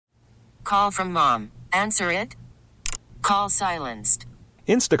Call from mom. Answer it. Call silenced.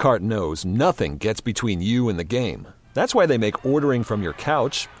 Instacart knows nothing gets between you and the game. That's why they make ordering from your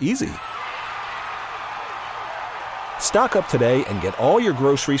couch easy. Stock up today and get all your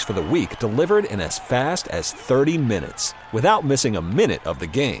groceries for the week delivered in as fast as 30 minutes without missing a minute of the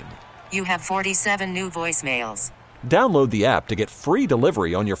game. You have 47 new voicemails. Download the app to get free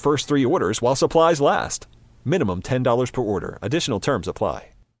delivery on your first 3 orders while supplies last. Minimum $10 per order. Additional terms apply.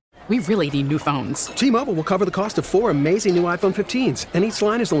 We really need new phones. T-Mobile will cover the cost of 4 amazing new iPhone 15s, and each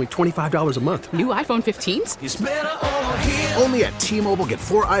line is only $25 a month. New iPhone 15s? It's better over here. Only at T-Mobile, get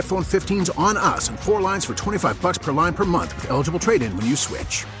 4 iPhone 15s on us and 4 lines for $25 per line per month with eligible trade-in when you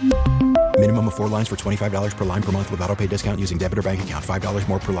switch. Minimum of 4 lines for $25 per line per month with autopay discount using debit or bank account. $5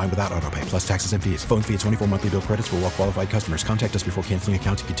 more per line without autopay, plus taxes and fees. Phone fee at 24 monthly bill credits for well-qualified customers. Contact us before canceling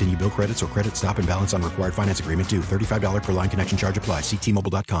account to continue bill credits or credit stop and balance on required finance agreement due. $35 per line connection charge applies. See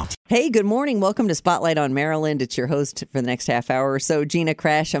T-Mobile.com. Hey, good morning. Welcome to Spotlight on Maryland. It's your host for the next half hour or so, Gina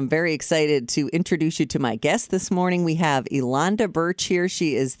Crash. I'm very excited to introduce you to my guest this morning. We have Elonda Birch here.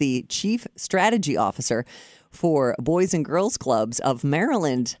 She is the Chief Strategy Officer for Boys and Girls Clubs of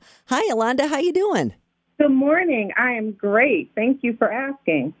Maryland. Hi, Elonda. How you doing? Good morning. I am great. Thank you for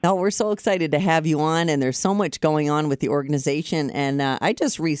asking. Oh, we're so excited to have you on, and there's so much going on with the organization. And I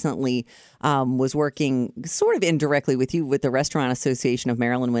just recently was working sort of indirectly with you with the Restaurant Association of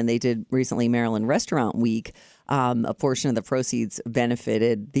Maryland when they did recently Maryland Restaurant Week. A portion of the proceeds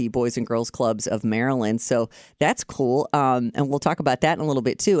benefited the Boys and Girls Clubs of Maryland. So that's cool. And we'll talk about that in a little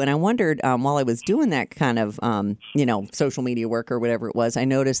bit, too. And I wondered, while I was doing that kind of, social media work or whatever it was, I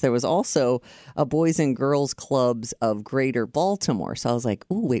noticed there was also a Boys and Girls Clubs of Greater Baltimore. So I was like,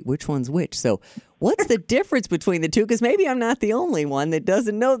 ooh, wait, which one's which? So what's the difference between the two? Because maybe I'm not the only one that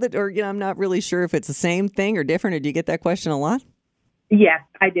doesn't know that, or, I'm not really sure if it's the same thing or different. Or do you get that question a lot? Yes,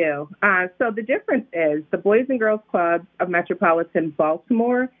 I do. So the difference is the Boys and Girls Clubs of Metropolitan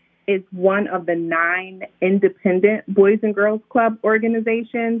Baltimore is one of the 9 independent Boys and Girls Club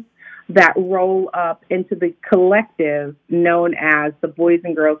organizations that roll up into the collective known as the Boys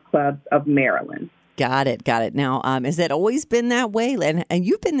and Girls Clubs of Maryland. Got it. Now, has that always been that way? And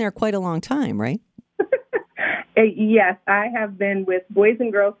you've been there quite a long time, right? Yes, I have been with Boys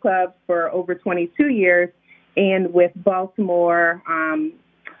and Girls Clubs for over 22 years. And with Baltimore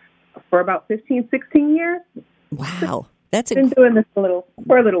for about 15, 16 years. Wow. That's been doing this for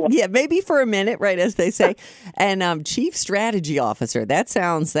a little while. Yeah, maybe for a minute, right, as they say. And Chief Strategy Officer, that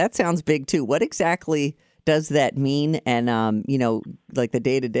sounds big, too. What exactly does that mean? And, like the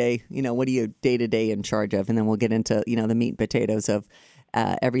day-to-day, what are you day-to-day in charge of? And then we'll get into, the meat and potatoes of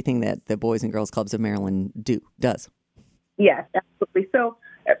everything that the Boys and Girls Clubs of Maryland does. Yes, absolutely. So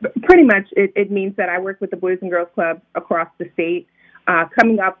pretty much it means that I work with the Boys and Girls Clubs across the state,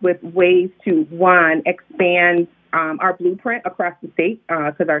 coming up with ways to, one, expand our blueprint across the state,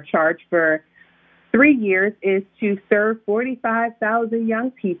 because our charge for 3 years is to serve 45,000 young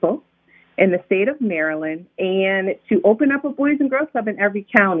people in the state of Maryland and to open up a Boys and Girls Club in every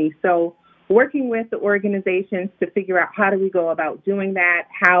county. So working with the organizations to figure out how do we go about doing that,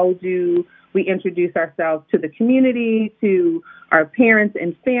 how do we introduce ourselves to the community, to our parents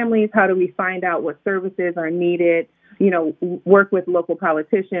and families, how do we find out what services are needed, work with local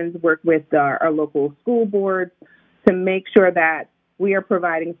politicians, work with our local school boards to make sure that we are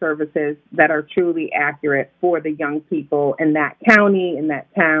providing services that are truly accurate for the young people in that county, in that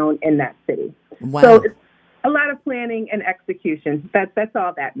town, in that city. Wow. So it's a lot of planning and execution. That's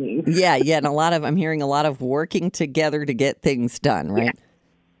all that means. Yeah, and I'm hearing a lot of working together to get things done, right? Yeah.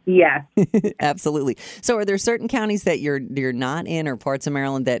 Yes. Absolutely. So are there certain counties that you're not in or parts of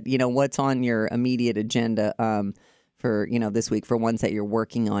Maryland that, what's on your immediate agenda for, this week for ones that you're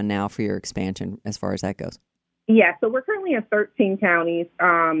working on now for your expansion as far as that goes? Yeah, so we're currently in 13 counties,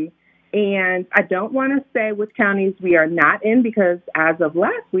 and I don't want to say which counties we are not in because as of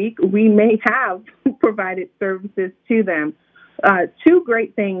last week, we may have provided services to them. 2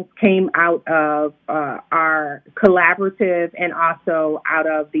 great things came out of our collaborative and also out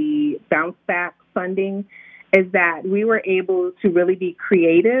of the bounce back funding is that we were able to really be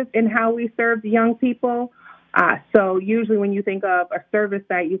creative in how we serve the young people. So usually when you think of a service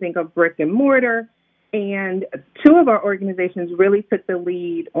site, you think of brick and mortar. And 2 of our organizations really took the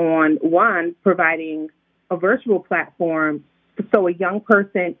lead on, one, providing a virtual platform so a young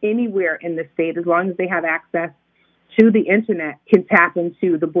person anywhere in the state, as long as they have access to the internet, can tap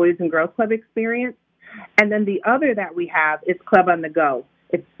into the Boys and Girls Club experience. And then the other that we have is Club on the Go.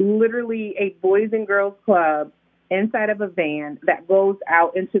 It's literally a Boys and Girls Club inside of a van that goes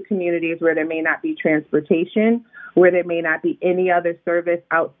out into communities where there may not be transportation, where there may not be any other service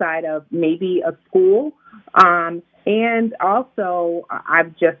outside of maybe a school. And also,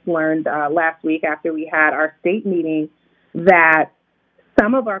 I've just learned last week after we had our state meeting that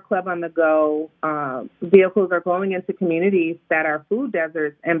some of our Club on the Go vehicles are going into communities that are food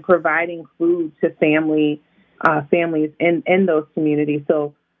deserts and providing food to families in those communities.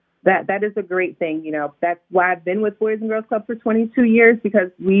 So that is a great thing. You know, that's why I've been with Boys and Girls Club for 22 years, because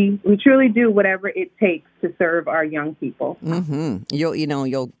we truly do whatever it takes to serve our young people. Mm-hmm.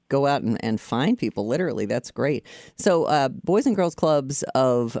 You'll go out and find people, literally. That's great. So Boys and Girls Clubs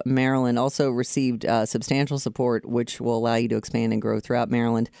of Maryland also received substantial support, which will allow you to expand and grow throughout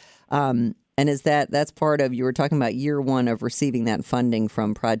Maryland. And that's part of, you were talking about year one of receiving that funding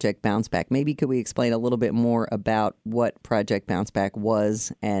from Project Bounce Back. Maybe could we explain a little bit more about what Project Bounce Back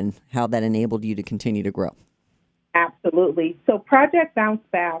was and how that enabled you to continue to grow? Absolutely. So Project Bounce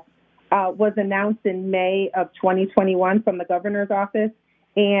Back was announced in May of 2021 from the governor's office,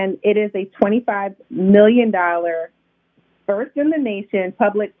 and it is a $25 million first in the nation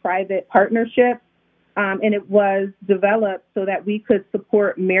public-private partnership, and it was developed so that we could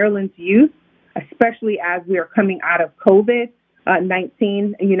support Maryland's youth, especially as we are coming out of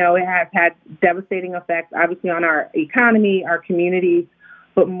COVID-19. You know, it has had devastating effects, obviously, on our economy, our communities,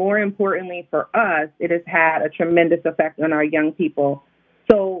 but more importantly for us, it has had a tremendous effect on our young people.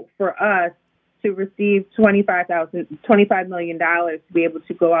 So for us to receive $25 million to be able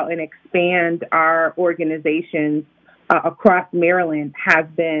to go out and expand our organizations across Maryland has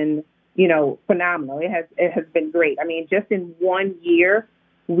been, you know, phenomenal. It has been great. I mean, just in 1 year,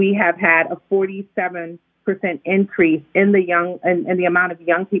 we have had a 47% increase in the amount of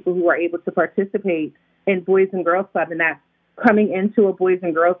young people who are able to participate in Boys and Girls Club, and that's coming into a Boys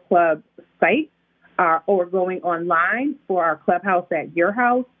and Girls Club site or going online for our clubhouse at your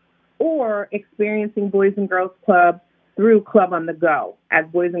house, or experiencing Boys and Girls Club through Club on the Go, as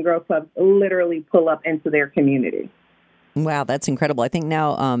Boys and Girls Clubs literally pull up into their community. Wow, that's incredible. I think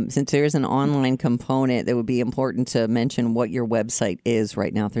now, since there's an online component, it would be important to mention what your website is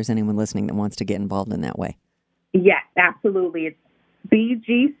right now, if there's anyone listening that wants to get involved in that way. Yes, absolutely. It's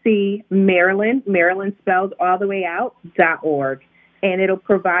BGC Maryland, Maryland spelled all the way out, .org. And it'll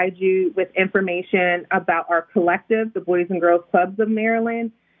provide you with information about our collective, the Boys and Girls Clubs of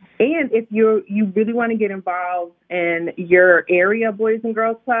Maryland. And if you really want to get involved in your area Boys and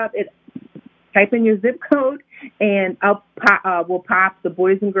Girls Club, type in your zip code, and will pop the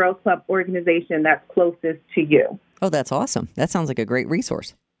Boys and Girls Club organization that's closest to you. Oh, that's awesome. That sounds like a great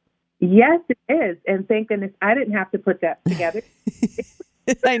resource. Yes, it is. And thank goodness I didn't have to put that together.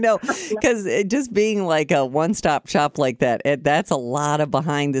 I know, because just being like a one-stop shop like that, that's a lot of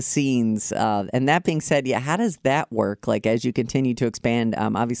behind the scenes. And that being said, yeah, how does that work? Like, as you continue to expand,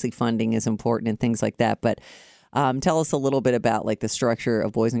 obviously funding is important and things like that. But tell us a little bit about like the structure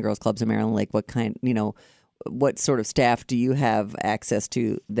of Boys and Girls Clubs of Maryland. Like, what sort of staff do you have access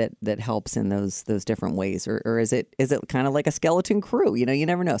to that helps in those different ways, or is it kind of like a skeleton crew? You know, you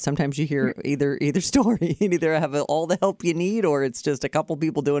never know. Sometimes you hear either story. You either have all the help you need, or it's just a couple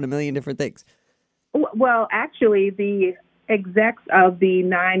people doing a million different things. Well, actually, the execs of the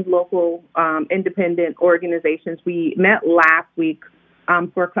 9 local independent organizations, we met last week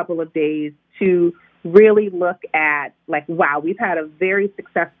for a couple of days to really look at, like, wow, we've had a very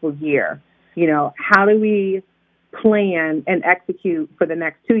successful year. You know, how do we plan and execute for the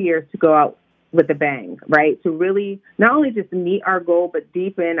next 2 years to go out with a bang, right? To really not only just meet our goal, but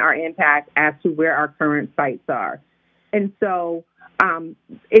deepen our impact as to where our current sites are. And so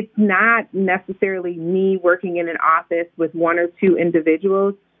it's not necessarily me working in an office with 1 or 2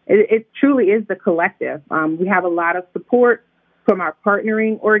 individuals. It truly is the collective. We have a lot of support from our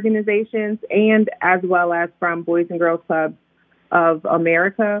partnering organizations and as well as from Boys and Girls Clubs of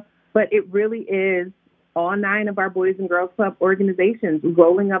America. But it really is all 9 of our Boys and Girls Club organizations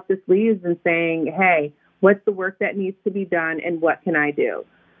rolling up the sleeves and saying, hey, what's the work that needs to be done and what can I do?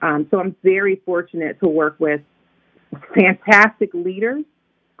 So I'm very fortunate to work with fantastic leaders,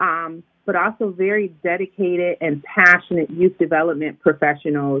 but also very dedicated and passionate youth development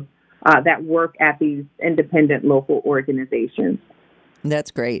professionals that work at these independent local organizations.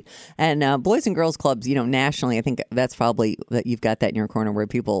 That's great. And Boys and Girls Clubs, you know, nationally, I think that's probably that you've got that in your corner where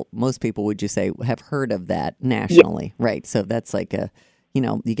most people, would you say, have heard of that nationally, yeah. Right? So that's like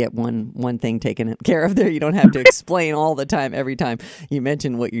you get one thing taken care of there. You don't have to explain all the time, every time you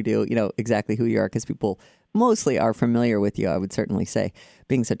mention what you do, exactly who you are, because people mostly are familiar with you, I would certainly say,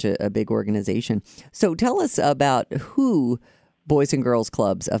 being such a big organization. So tell us about who Boys and Girls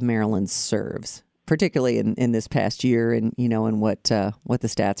Clubs of Maryland serves particularly in this past year, and and what the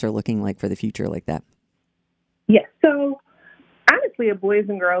stats are looking like for the future, like that. Yes. So honestly, a Boys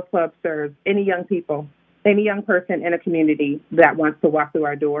and Girls Club serves any young people, any young person in a community that wants to walk through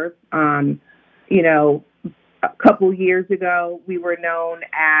our doors. A couple years ago, we were known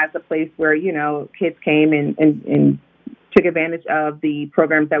as a place where, kids came and took advantage of the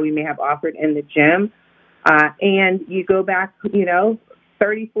programs that we may have offered in the gym. And you go back,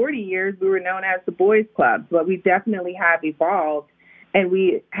 30, 40 years, we were known as the Boys Club. But we definitely have evolved, and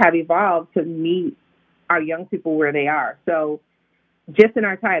we have evolved to meet our young people where they are. So just in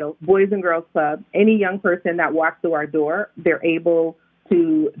our title, Boys and Girls Club, any young person that walks through our door, they're able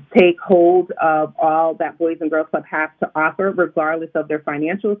to take hold of all that Boys and Girls Club has to offer, regardless of their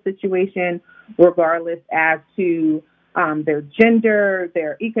financial situation, regardless as to their gender,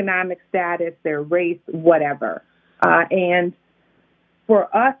 their economic status, their race, whatever. And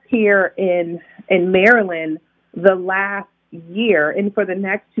for us here in Maryland, the last year and for the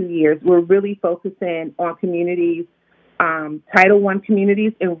next 2 years, we're really focusing on communities, Title I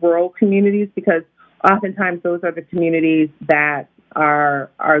communities and rural communities, because oftentimes those are the communities that are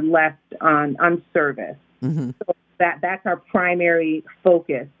left on service. Mm-hmm. So that's our primary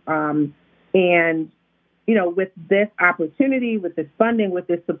focus. And with this opportunity, with this funding, with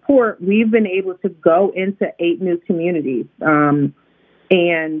this support, we've been able to go into 8 new communities.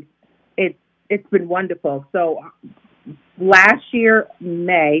 And it's been wonderful. So last year,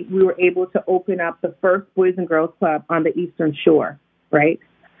 May, we were able to open up the first Boys and Girls Club on the Eastern Shore, right?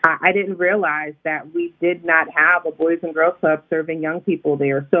 I didn't realize that we did not have a Boys and Girls Club serving young people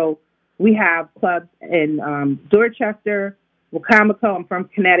there. So we have clubs in Dorchester, Wacomico. I'm from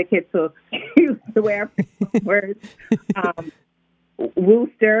Connecticut, so excuse the way I pronounce words.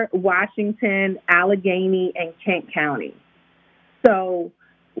 Worcester, Washington, Allegheny, and Kent County. So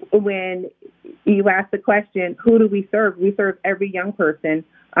when you ask the question, who do we serve? We serve every young person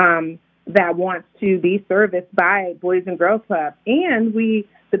that wants to be serviced by Boys and Girls Club. And the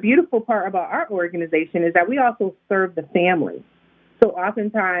beautiful part about our organization is that we also serve the family. So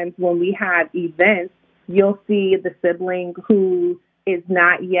oftentimes when we have events, you'll see the sibling who is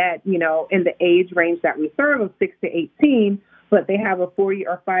not yet, in the age range that we serve of 6 to 18, but they have a 4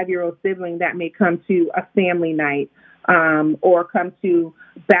 or 5-year-old sibling that may come to a family night, or come to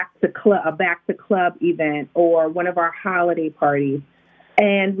a back to club event or one of our holiday parties.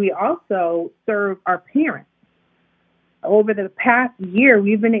 And we also serve our parents. Over the past year,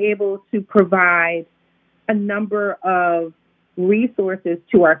 we've been able to provide a number of resources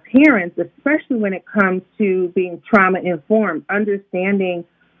to our parents, especially when it comes to being trauma-informed, understanding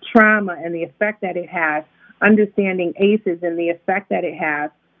trauma and the effect that it has, understanding ACEs and the effect that it has.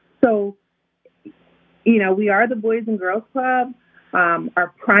 So, we are the Boys and Girls Club.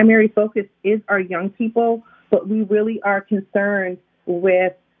 Our primary focus is our young people, but we really are concerned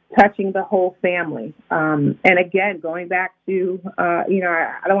with touching the whole family. And again, going back to, I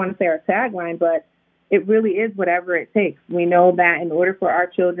don't want to say our tagline, but it really is whatever it takes. We know that in order for our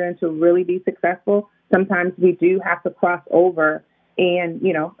children to really be successful, sometimes we do have to cross over and,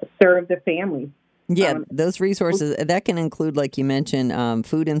 serve the family. Yeah, those resources, that can include, like you mentioned,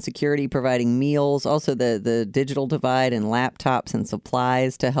 food insecurity, providing meals, also the digital divide and laptops and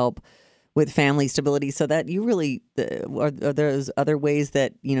supplies to help with family stability. So that you really, are those other ways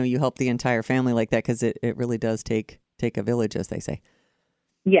that, you help the entire family like that? Because it really does take a village, as they say.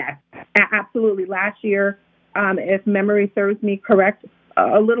 Yes, absolutely. Last year, if memory serves me correct,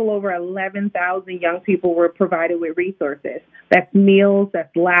 a little over 11,000 young people were provided with resources. That's meals,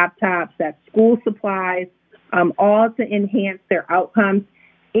 that's laptops, that's school supplies, all to enhance their outcomes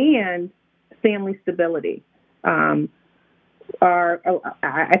and family stability. I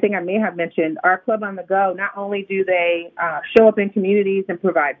think I may have mentioned our Club on the Go. Not only do they show up in communities and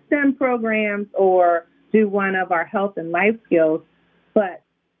provide STEM programs or do one of our health and life skills, but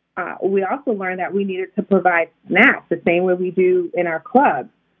we also learned that we needed to provide snacks the same way we do in our club.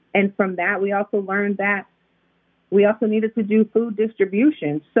 And from that, we also learned that we also needed to do food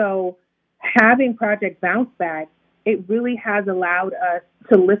distribution. So having Project Bounce Back, it really has allowed us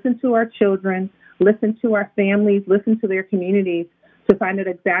to listen to our children, listen to our families, listen to their communities to find out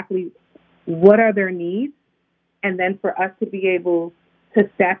exactly what are their needs, and then for us to be able to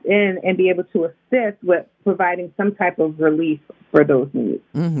step in and be able to assist with providing some type of relief for those needs.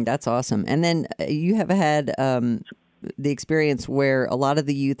 That's awesome. And then you have had the experience where a lot of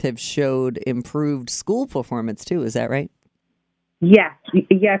the youth have showed improved school performance too. Is that right? Yes,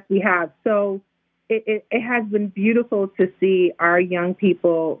 we have. So it has been beautiful to see our young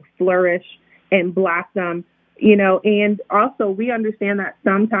people flourish and blossom. And also we understand that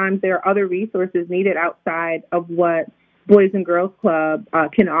sometimes there are other resources needed outside of what Boys and Girls Club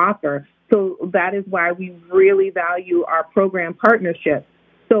can offer. So that is why we really value our program partnerships.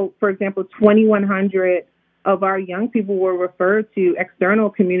 So, for example, 2,100 of our young people were referred to external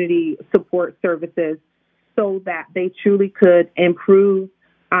community support services so that they truly could improve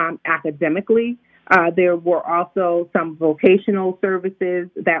academically. There were also some vocational services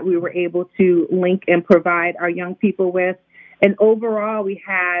that we were able to link and provide our young people with. And overall, we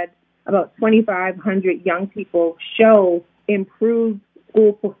had about 2,500 young people show improved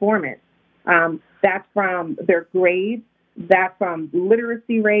school performance. That's from their grades, that's from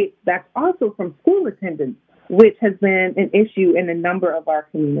literacy rates, that's also from school attendance, which has been an issue in a number of our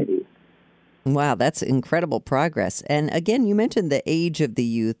communities. Wow, that's incredible progress. And again, you mentioned the age of the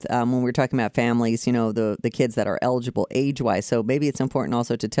youth when we're talking about families, the kids that are eligible age-wise. So maybe it's important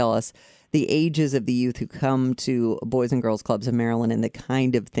also to tell us the ages of the youth who come to Boys and Girls Clubs of Maryland and the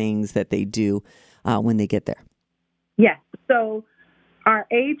kind of things that they do when they get there. Yes. So our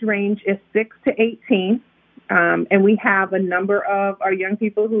age range is 6 to 18, and we have a number of our young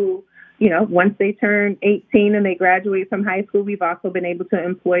people who, once they turn 18 and they graduate from high school, we've also been able to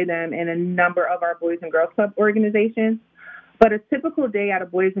employ them in a number of our Boys and Girls Club organizations. But a typical day at a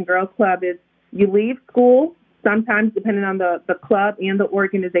Boys and Girls Club is you leave school, sometimes depending on the club and the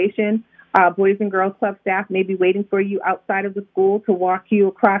organization. Boys and Girls Club staff may be waiting for you outside of the school to walk you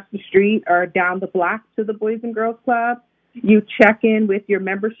across the street or down the block to the Boys and Girls Club. You check in with your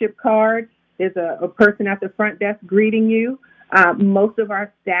membership card. There's a person at the front desk greeting you. Most of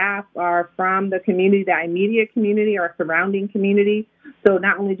our staff are from the community, the immediate community or surrounding community. So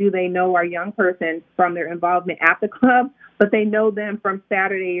not only do they know our young person from their involvement at the club, but they know them from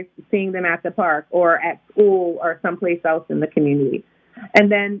Saturdays, seeing them at the park or at school or someplace else in the community. And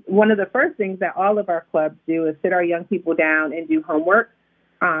then one of the first things that all of our clubs do is sit our young people down and do homework.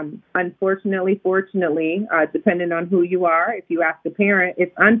 Unfortunately, fortunately, depending on who you are, if you ask a parent,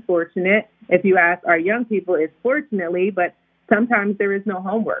 it's unfortunate. If you ask our young people, it's fortunately, but sometimes there is no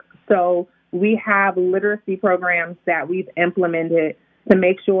homework. So we have literacy programs that we've implemented to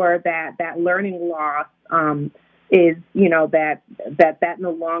make sure that that learning loss is, that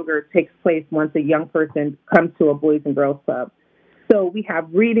no longer takes place once a young person comes to a Boys and Girls Club. So we have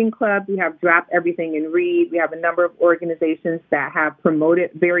reading clubs, we have Drop Everything and Read. We have a number of organizations that have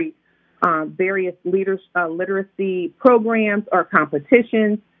promoted various literacy programs or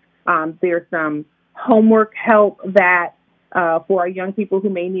competitions. There's some homework help that for our young people who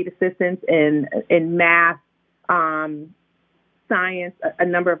may need assistance in math, science. A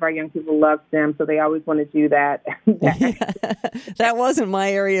number of our young people love STEM, so they always want to do that. That wasn't my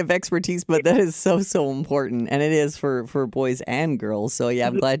area of expertise, but that is so important, and it is for boys and girls. So yeah,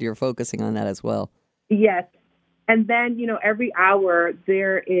 I'm glad you're focusing on that as well. Yes. And then, every hour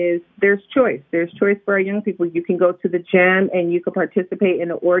there's choice. There's choice for our young people. You can go to the gym and you can participate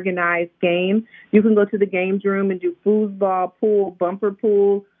in an organized game. You can go to the games room and do foosball, pool, bumper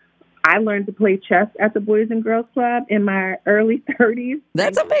pool. I learned to play chess at the Boys and Girls Club in my early 30s.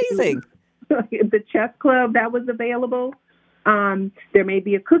 That's amazing. The chess club that was available. There may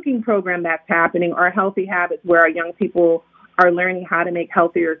be a cooking program that's happening or healthy habits where our young people are learning how to make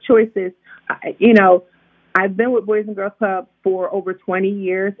healthier choices. I've been with Boys and Girls Club for over 20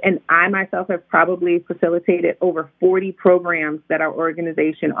 years, and I myself have probably facilitated over 40 programs that our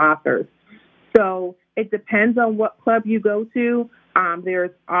organization offers. So it depends on what club you go to.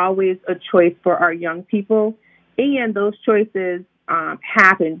 There's always a choice for our young people, and those choices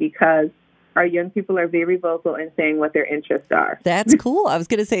happen because our young people are very vocal in saying what their interests are. That's cool. I was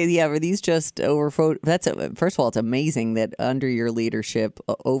going to say, were these just over? First of all, it's amazing that under your leadership,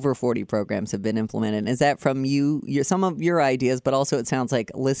 over 40 programs have been implemented. Is that from some of your ideas, but also it sounds like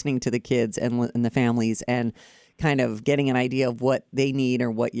listening to the kids and the families and kind of getting an idea of what they need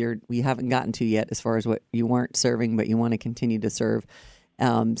or what you haven't gotten to yet as far as what you weren't serving, but you want to continue to serve.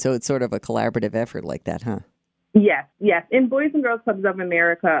 So it's sort of a collaborative effort like that, huh? Yes. In Boys and Girls Clubs of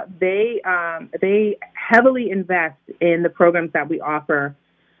America, they heavily invest in the programs that we offer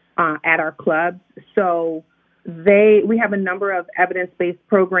at our clubs. So we have a number of evidence-based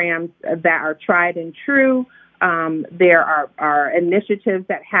programs that are tried and true. There are initiatives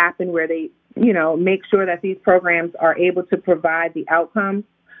that happen where they, make sure that these programs are able to provide the outcomes.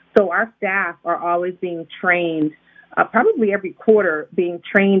 So our staff are always being trained, probably every quarter, being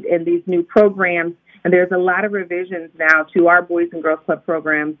trained in these new programs. And there's a lot of revisions now to our Boys and Girls Club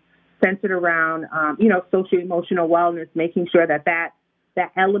programs centered around, social-emotional wellness, making sure that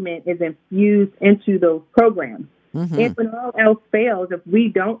element is infused into those programs. If when all else fails, if we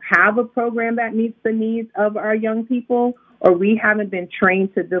don't have a program that meets the needs of our young people, or we haven't been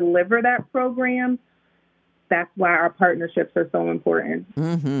trained to deliver that program, that's why our partnerships are so important.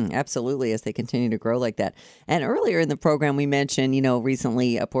 Absolutely, as they continue to grow like that. And earlier in the program, we mentioned,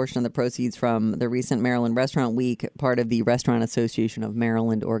 recently a portion of the proceeds from the recent Maryland Restaurant Week, part of the Restaurant Association of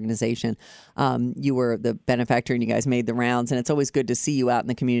Maryland organization. You were the benefactor and you guys made the rounds. And it's always good to see you out in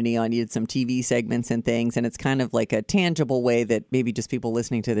the community. You did some TV segments and things. And it's kind of like a tangible way that maybe just people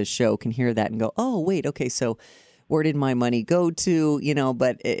listening to this show can hear that and go, oh, wait, okay, so where did my money go to,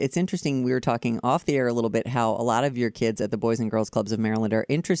 but it's interesting. We were talking off the air a little bit how a lot of your kids at the Boys and Girls Clubs of Maryland are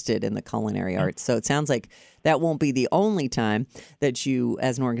interested in the culinary arts. So it sounds like that won't be the only time that you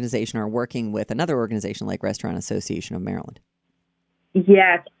as an organization are working with another organization like Restaurant Association of Maryland.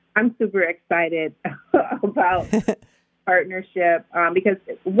 Yes, I'm super excited about partnership because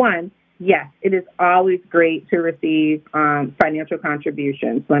one, yes, it is always great to receive financial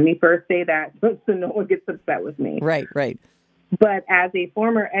contributions. Let me first say that so no one gets upset with me. Right. But as a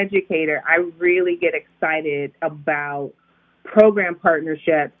former educator, I really get excited about program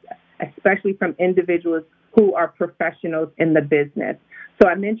partnerships, especially from individuals who are professionals in the business. So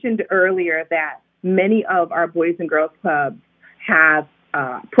I mentioned earlier that many of our Boys and Girls Clubs have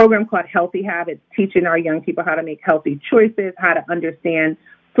a program called Healthy Habits, teaching our young people how to make healthy choices, how to understand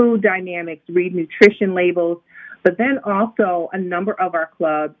food dynamics, read nutrition labels, but then also a number of our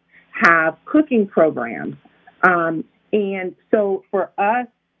clubs have cooking programs. And so for us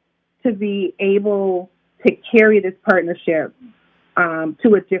to be able to carry this partnership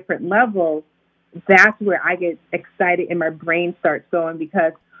to a different level, that's where I get excited and my brain starts going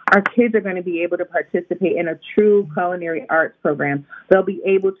because our kids are going to be able to participate in a true culinary arts program. They'll be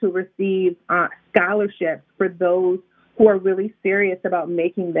able to receive scholarships for those who are really serious about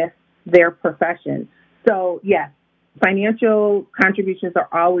making this their profession. So, yes, financial contributions are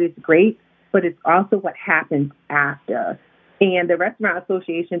always great, but it's also what happens after. And the Restaurant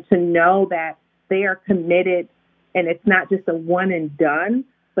Association, to know that they are committed, and it's not just a one and done,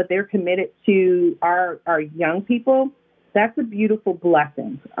 but they're committed to our young people, that's a beautiful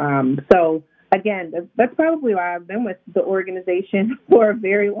blessing. So, again, that's probably why I've been with the organization for a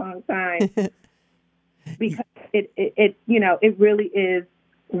very long time. Because it really is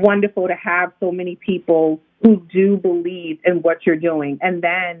wonderful to have so many people who do believe in what you're doing. And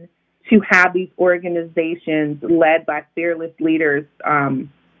then to have these organizations led by fearless leaders,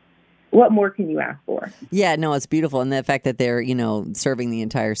 what more can you ask for? Yeah, no, it's beautiful. And the fact that they're, serving the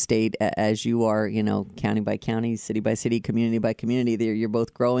entire state as you are, county by county, city by city, community by community, you're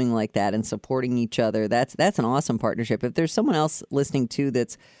both growing like that and supporting each other. That's an awesome partnership. If there's someone else listening too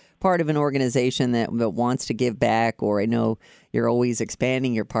that's part of an organization that wants to give back, or I know you're always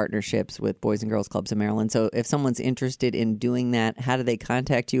expanding your partnerships with Boys and Girls Clubs of Maryland. So if someone's interested in doing that, how do they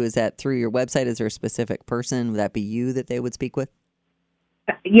contact you? Is that through your website? Is there a specific person? Would that be you that they would speak with?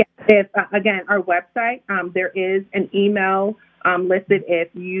 Yes. Again, our website, there is an email listed if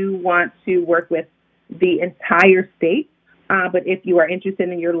you want to work with the entire state. But if you are interested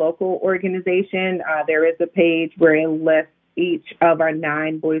in your local organization, there is a page where it lists each of our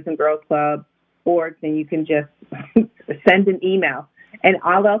 9 Boys and Girls Club orgs, and you can just send an email. And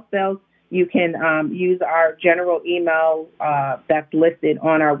all else fails, you can use our general email that's listed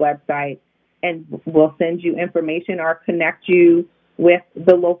on our website, and we'll send you information or connect you with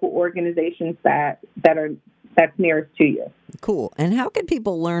the local organizations that's nearest to you. Cool. And how can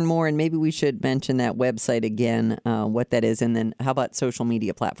people learn more? And maybe we should mention that website again, what that is. And then how about social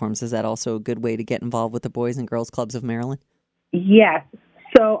media platforms? Is that also a good way to get involved with the Boys and Girls Clubs of Maryland? Yes.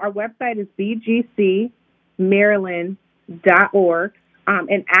 So our website is bgcmaryland.org.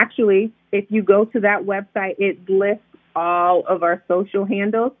 And actually, if you go to that website, it lists all of our social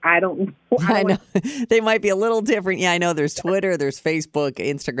handles. I know. They might be a little different. Yeah, I know there's Twitter, there's Facebook,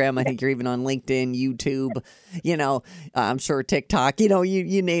 Instagram. I think you're even on LinkedIn, YouTube, I'm sure TikTok,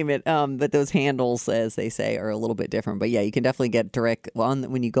 you name it. But those handles, as they say, are a little bit different. But yeah, you can definitely get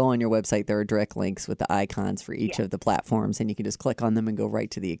when you go on your website, there are direct links with the icons for each of the platforms, and you can just click on them and go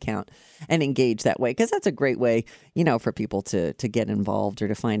right to the account and engage that way. Because that's a great way, for people to get involved or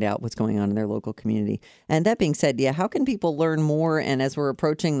to find out what's going on in their local community. And that being said, how can people learn more? And as we're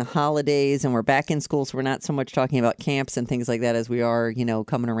approaching the holidays and we're back in school, so we're not so much talking about camps and things like that as we are,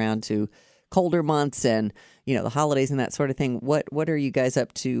 coming around to colder months and, the holidays and that sort of thing. What are you guys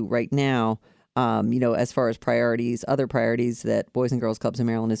up to right now, as far as other priorities that Boys and Girls Clubs of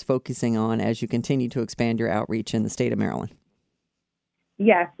Maryland is focusing on as you continue to expand your outreach in the state of Maryland?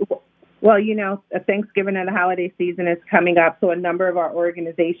 Yes. Well, Thanksgiving and the holiday season is coming up, so a number of our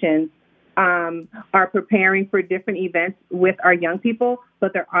organizations are preparing for different events with our young people,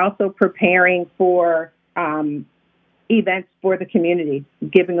 but they're also preparing for events for the community,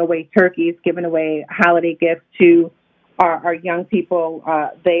 giving away turkeys, giving away holiday gifts to our young people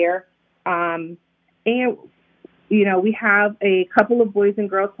there. And, we have a couple of Boys and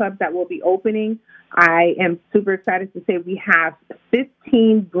Girls Clubs that will be opening. I am super excited to say we have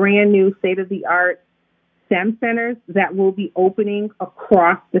 15 brand new state-of-the-art STEM centers that will be opening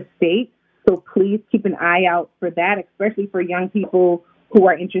across the state. So please keep an eye out for that, especially for young people who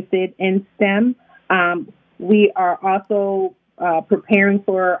are interested in STEM. We are also preparing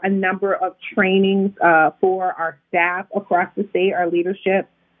for a number of trainings for our staff across the state, our leadership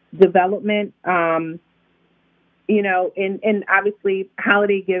development. And obviously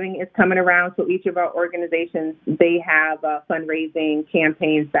holiday giving is coming around. So each of our organizations, they have fundraising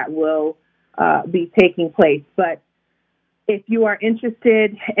campaigns that will be taking place. But if you are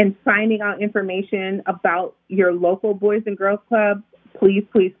interested in finding out information about your local Boys and Girls Club, please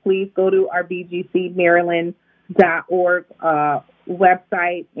go to our bgcmaryland.org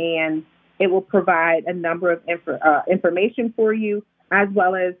website, and it will provide a number of information for you, as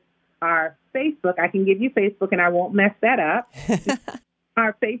well as our Facebook. I can give you Facebook, and I won't mess that up.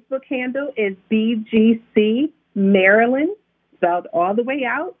 Our Facebook handle is BGC Maryland, spelled all the way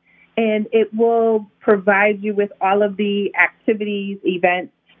out, and it will provide you with all of the activities,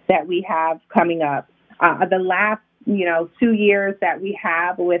 events that we have coming up. The last 2 years that we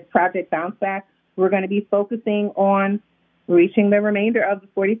have with Project Bounce Back, we're going to be focusing on reaching the remainder of the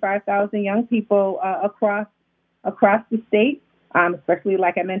 45,000 young people across the state, especially,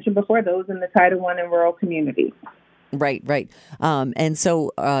 like I mentioned before, those in the Title I and rural communities. Right. And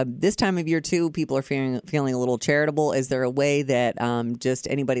so this time of year, too, people are feeling a little charitable. Is there a way that just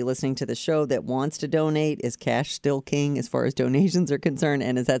anybody listening to the show that wants to donate, is cash still king as far as donations are concerned?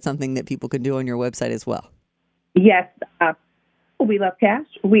 And is that something that people can do on your website as well? Yes. We love cash.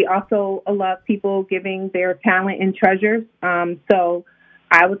 We also love people giving their talent and treasures. So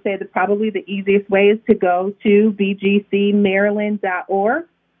I would say that probably the easiest way is to go to bgcmaryland.org.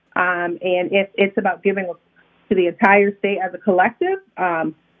 And if it's about giving to the entire state as a collective,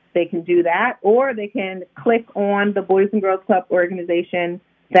 they can do that, or they can click on the Boys and Girls Club organization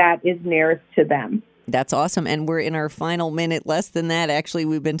that is nearest to them. That's awesome. And we're in our final minute, less than that. Actually,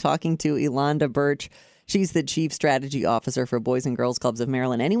 we've been talking to Elonda Birch. She's the Chief Strategy Officer for Boys and Girls Clubs of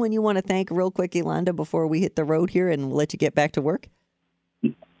Maryland. Anyone you want to thank real quick, Elonda, before we hit the road here and we'll let you get back to work?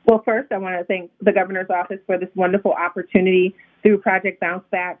 Well, first, I want to thank the governor's office for this wonderful opportunity through Project Bounce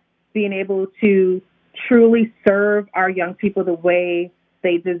Back, being able to truly serve our young people the way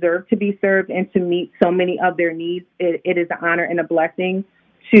they deserve to be served and to meet so many of their needs. It is an honor and a blessing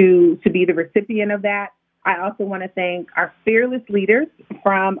to be the recipient of that. I also want to thank our fearless leaders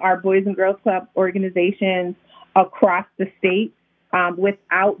from our Boys and Girls Club organizations across the state.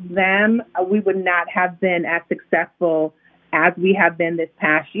 Without them, we would not have been as successful as we have been this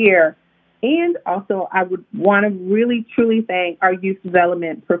past year. And also, I would want to really, truly thank our youth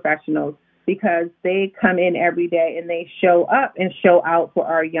development professionals, because they come in every day and they show up and show out for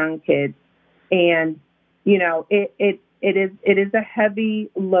our young kids. And, it is a heavy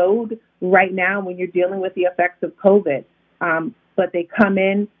load right now when you're dealing with the effects of COVID. But they come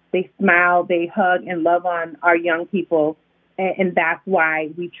in, they smile, they hug and love on our young people. And that's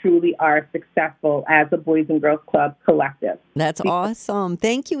why we truly are successful as a Boys and Girls Club collective. That's awesome.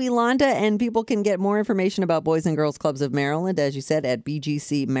 Thank you, Elonda. And people can get more information about Boys and Girls Clubs of Maryland, as you said, at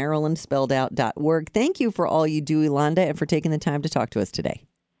bgcmaryland.org. Thank you for all you do, Elonda, and for taking the time to talk to us today.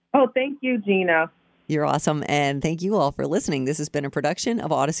 Oh, thank you, Gina. You're awesome. And thank you all for listening. This has been a production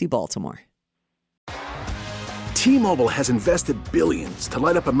of Odyssey Baltimore. T-Mobile has invested billions to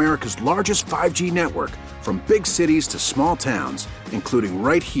light up America's largest 5G network, from big cities to small towns, including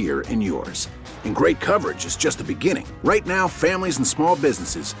right here in yours. And great coverage is just the beginning. Right now, families and small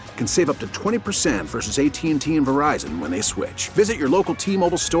businesses can save up to 20% versus AT&T and Verizon when they switch. Visit your local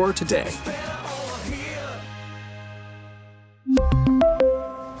T-Mobile store today.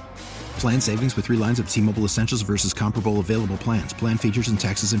 Plan savings with 3 lines of T-Mobile Essentials versus comparable available plans. Plan features and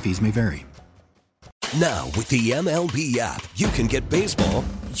taxes and fees may vary. Now, with the MLB app, you can get baseball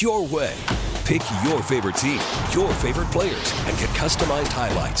your way. Pick your favorite team, your favorite players, and get customized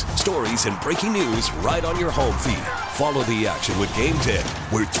highlights, stories, and breaking news right on your home feed. Follow the action with Game 10,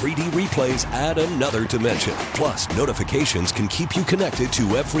 where 3D replays add another dimension. Plus, notifications can keep you connected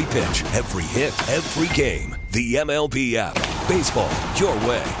to every pitch, every hit, every game. The MLB app. Baseball your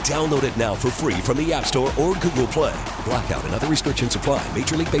way. Download it now for free from the App Store or Google Play. Blackout and other restrictions apply.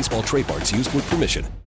 Major League Baseball trademarks used with permission.